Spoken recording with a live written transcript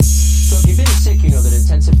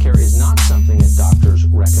intensive care is not something that doctors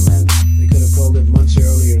recommend. They could have called it months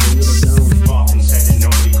earlier. They would have known. Often said that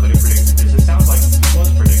nobody could have predicted this. It sounds like it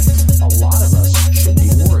was predicted. A lot of us should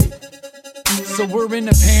be worried. So we're in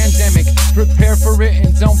a pandemic, prepare for it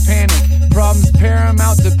and don't panic. Problems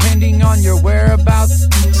paramount depending on your whereabouts.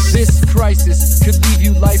 This crisis could leave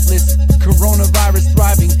you lifeless. Coronavirus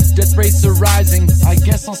thriving, death rates are rising. I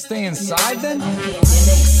guess I'll stay inside then?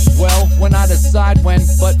 Well, when I decide when,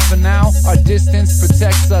 but for now, our distance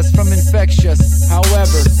protects us from infectious.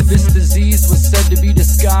 However, this disease was said to be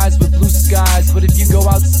disguised with blue skies. But if you go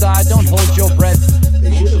outside, don't hold your breath.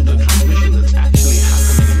 Most of the transmission that's actually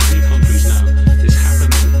happening in many countries now is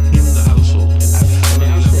happening in the household.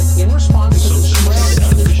 In response to the spread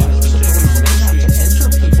of this virus, authorities may have to enter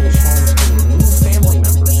people's homes and remove family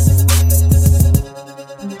members.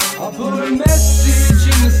 I'll put a message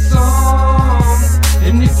in the song,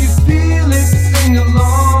 and if you feel it, sing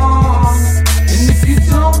along. And if you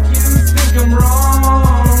don't, you think I'm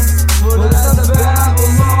wrong. But as I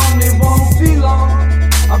babble on, it won't be long.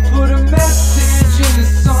 I put a message in the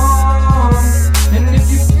song, and if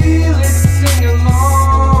you feel it, sing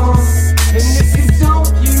along. And if you don't,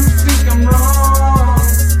 you think I'm wrong.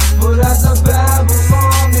 But as I babble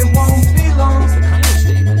on, it won't be long. It's the kind of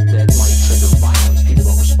statement that might trigger violence. People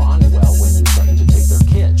don't respond well when you threaten to take their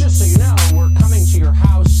kid. Just so you know, we're coming to your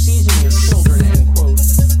house, seizing your children, and, quote,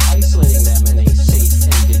 isolating them in a safe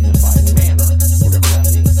and dignified manner, whatever that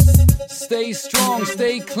means. Stay strong,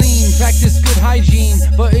 stay clean, practice good hygiene.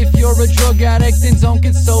 But if you're a drug addict, then don't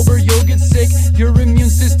get sober, you'll get sick. Your immune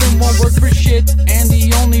system won't work for shit. And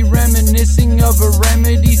the only reminiscing of a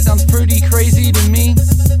remedy sounds pretty crazy to me.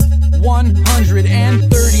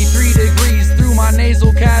 133 degrees through my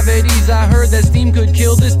nasal cavities. I heard that steam could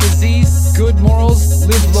kill this disease. Good morals,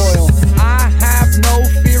 live loyal. I have no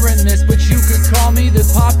fear in this, but you could call me the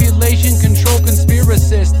population control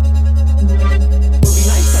conspiracist. It would be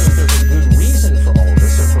nice though if there's a good reason for all of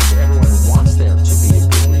this. Of course, everyone wants there to be a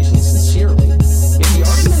good reason, sincerely. Yet the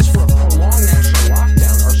arguments for a prolonged national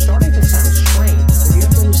lockdown are starting to sound strange. You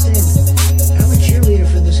have to understand, I'm a cheerleader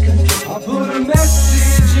for this country. I put a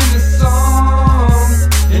message in the song,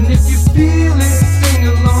 and if you feel it, sing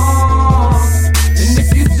along. And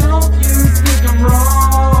if you don't, you think I'm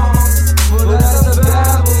wrong. But as I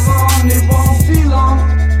babble on, it won't be long.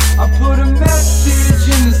 I put a message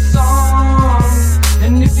in the song,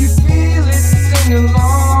 and if you feel it, sing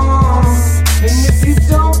along. And if you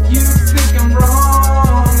don't, you think I'm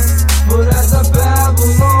wrong. But as I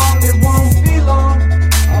babble on, it won't be long.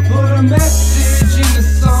 I put a message in the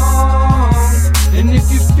song, and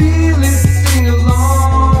if you feel it, sing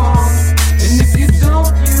along. And if you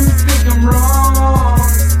don't, you think I'm wrong.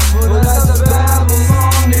 But as I babble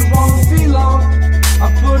on, it won't be long.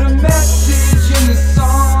 I put a message in the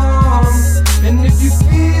song, and if you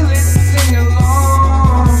feel it, sing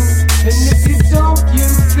along. And if you don't, you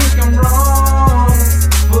think I'm wrong.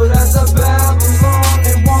 But as I babble on,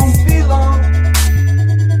 it won't be long.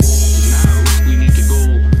 Now we need to go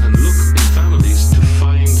and look in families to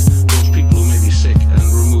find those people who may be sick and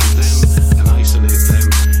remove them and isolate them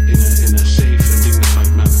in a safe and dignified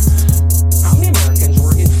manner. How many Americans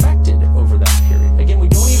were infected over that period? Again, we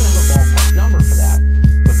don't even have a ballpark number for that,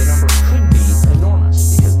 but the number could be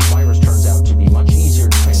enormous because the virus turns out to be much easier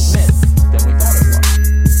to transmit than we thought it was.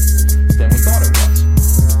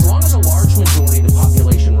 As long as a large majority of the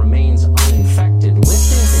population remains uninfected,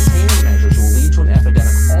 lifting containment measures will lead to an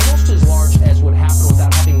epidemic almost as large as would happen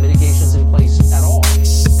without having mitigations in place at all.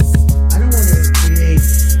 I don't want to create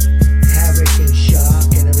havoc and shock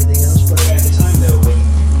and everything else, but At the time, though, when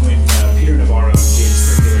Peter Navarro did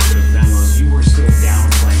circulate those memos, you were still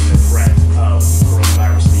downplaying the threat of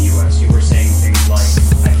coronavirus in the U.S. You were saying things like,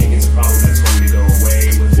 I think it's a problem that's going to go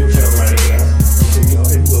away with the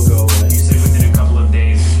it will go away. You said within a couple of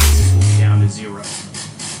days, cases will be down to zero.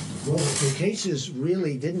 Well, the cases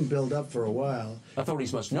really didn't build up for a while.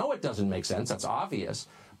 Authorities must know it doesn't make sense, that's obvious,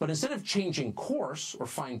 but instead of changing course or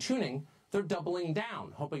fine-tuning, they're doubling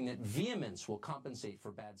down, hoping that vehemence will compensate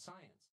for bad science.